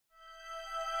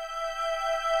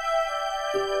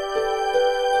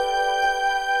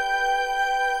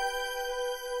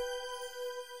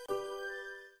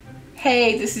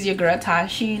Hey, this is your girl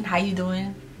Tysheen. How you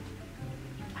doing?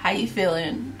 How you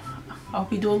feeling? I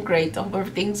hope you're doing great. I hope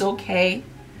everything's okay.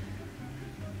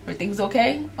 Everything's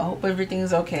okay? I hope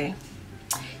everything's okay.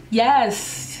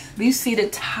 Yes, you see the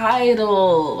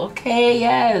title. Okay,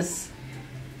 yes.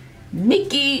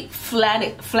 Micky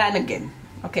Flanagan.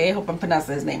 Okay, I hope I'm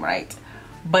pronouncing his name right.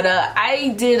 But I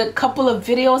did a couple of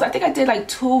videos. I think I did like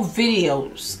 2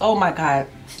 videos. Oh my god.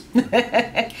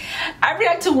 I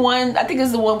reacted to one. I think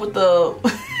it's the one with the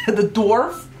the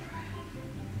dwarf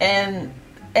and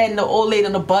the old lady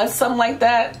on the bus, something like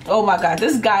that. Oh my god,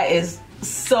 this guy is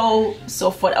so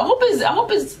funny. I hope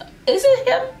it's is it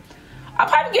him? I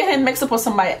probably get him mixed up with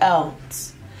somebody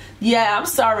else. Yeah, I'm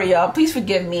sorry, y'all. Please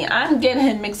forgive me. I'm getting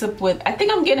him mixed up with. I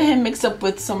think I'm getting him mixed up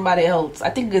with somebody else. I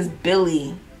think it's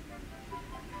Billy.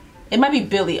 It might be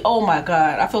Billy. Oh my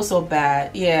god, I feel so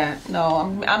bad. Yeah,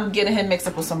 no, I'm getting him mixed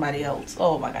up with somebody else.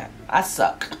 Oh my god, I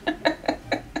suck.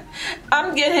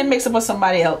 I'm getting him mixed up with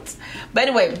somebody else. But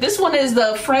anyway, this one is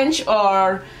the French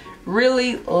are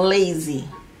really lazy.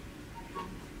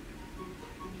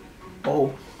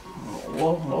 Oh,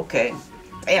 okay.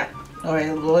 Yeah. All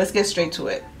right, well, let's get straight to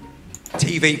it.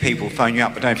 TV people phone you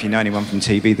up. I don't know if you know anyone from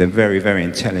TV. They're very, very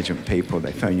intelligent people.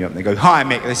 They phone you up and they go, "Hi,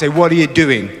 Mick." They say, "What are you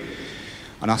doing?"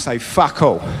 And I say, "Fuck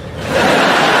all." And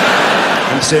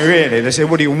they say, "Really?" They say,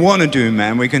 "What do you want to do,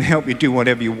 man? We can help you do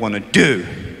whatever you want to do."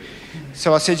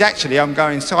 So I said, "Actually, I'm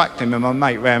going cycling with my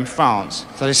mate around France."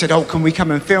 So they said, "Oh, can we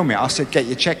come and film it?" I said, "Get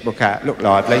your checkbook out. Look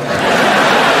lively."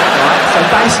 Right? So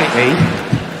basically,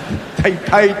 they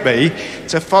paid me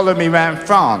to follow me around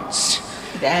France.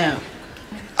 Damn.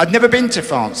 I'd never been to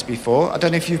France before. I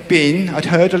don't know if you've been. I'd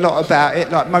heard a lot about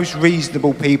it. Like most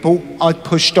reasonable people, I'd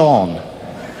pushed on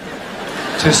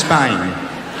to Spain.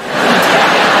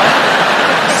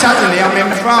 Suddenly I'm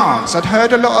in France. I'd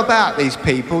heard a lot about these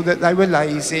people, that they were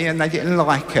lazy and they didn't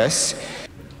like us.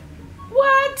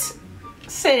 What?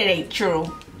 Say it ain't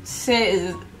true. Say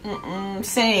it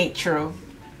ain't true.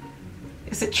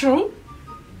 Is it true?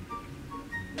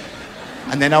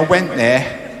 And then I went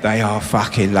there. They are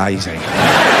fucking lazy.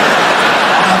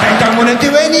 They don't want to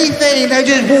do anything. They're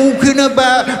just walking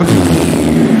about.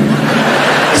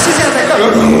 This is how they go.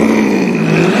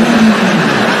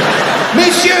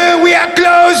 Monsieur, we are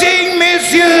closing!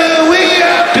 Monsieur, we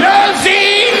are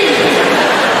closing!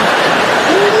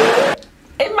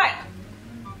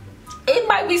 It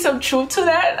might be some truth to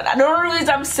that. The only reason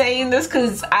I'm saying this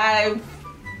because I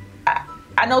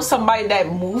know somebody that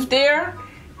moved there,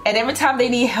 and every time they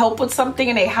need help with something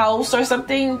in their house or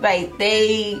something, like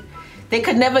they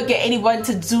could never get anyone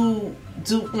to do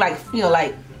like, you know,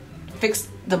 like fix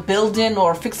the building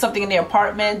or fix something in their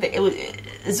apartment.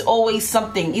 It's always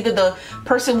something. Either the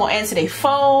person will answer their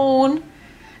phone,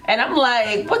 and I'm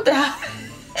like, what the hell?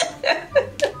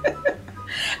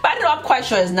 But I know, I'm quite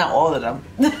sure it's not all of them.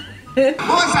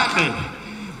 What's happening?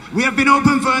 We have been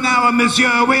open for an hour,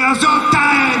 monsieur. We are so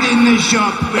tired in this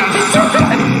shop. We are so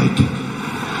tired.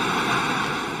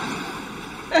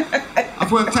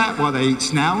 I've worked out why they eat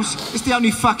snails. It's the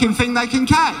only fucking thing they can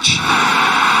catch.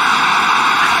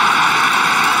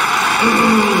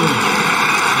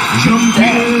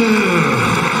 Jean-Pierre,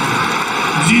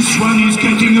 this one is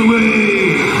getting away.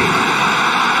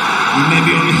 You may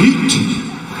be on heat.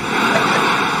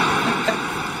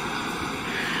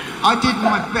 I did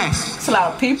my best. It's a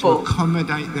lot of people. To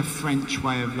accommodate the French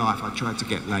way of life. I tried to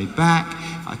get laid back.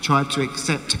 I tried to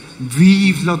accept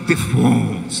Vive la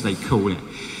Défense, they call it.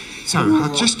 So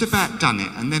I'd just about done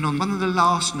it, and then on one of the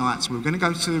last nights we were going to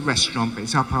go to the restaurant, but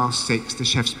it's 6:30, the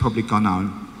chef's probably gone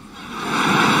home.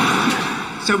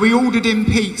 So we ordered in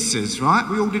pizzas, right?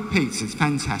 We ordered pizzas,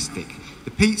 fantastic.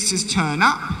 The pizzas turn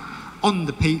up, on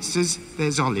the pizzas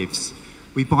there's olives.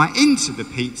 We bite into the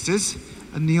pizzas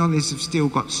and the olives have still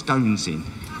got stones in.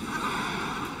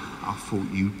 I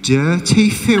thought, you dirty,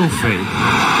 filthy,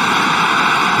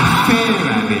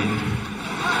 affair-having,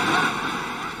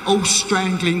 all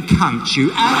strangling cunts,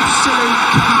 you absolute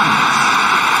cunts.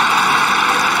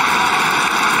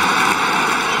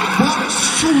 What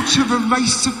sort of a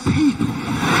race of people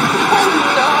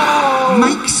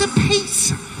makes a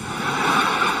pizza?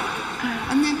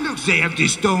 And then look, they have the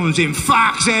stones in,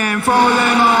 fuck them, throw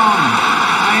them on.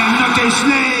 I am not a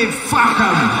slave, fuck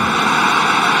them.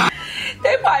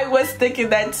 They probably was thinking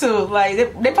that too. Like,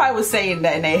 they probably was saying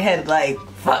that in their head, like,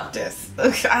 fuck this.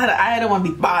 I don't want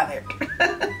to be bothered.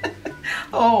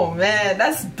 Oh man,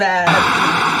 that's bad.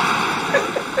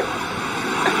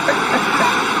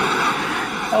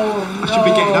 Oh no. I should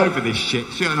be getting over this shit,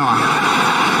 shouldn't I?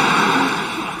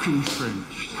 Fucking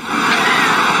French.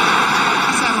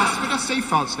 That's how when I see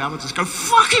France now, I just go,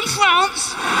 fucking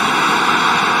France!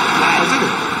 Isn't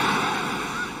it?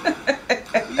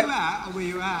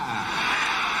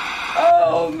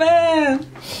 Oh man.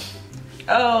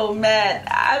 Oh man.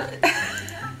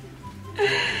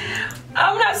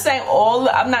 I'm not saying all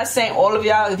of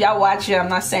y'all. If y'all watch it, I'm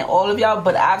not saying all of y'all,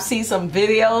 but I've seen some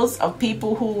videos of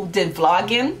people who did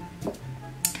vlogging,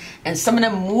 and some of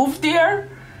them moved there,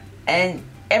 and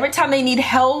every time they need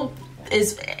help,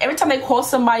 every time they call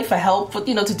somebody for help, for,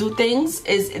 to do things,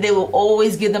 they will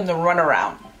always give them the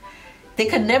runaround. They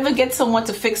could never get someone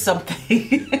to fix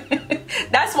something.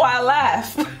 That's why I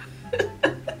laugh.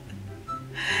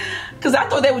 Because I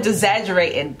thought they were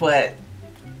exaggerating, but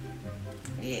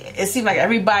it seemed like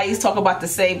everybody's talking about the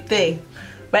same thing.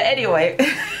 But anyway,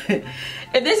 if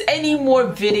there's any more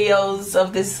videos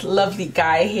of this lovely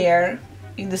guy here,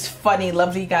 this funny,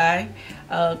 lovely guy,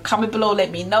 comment below, let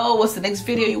me know what's the next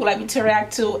video you would like me to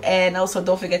react to. And also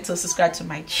don't forget to subscribe to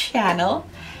my channel.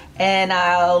 And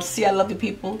I'll see you lovely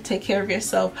people. Take care of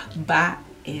yourself. Bye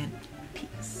and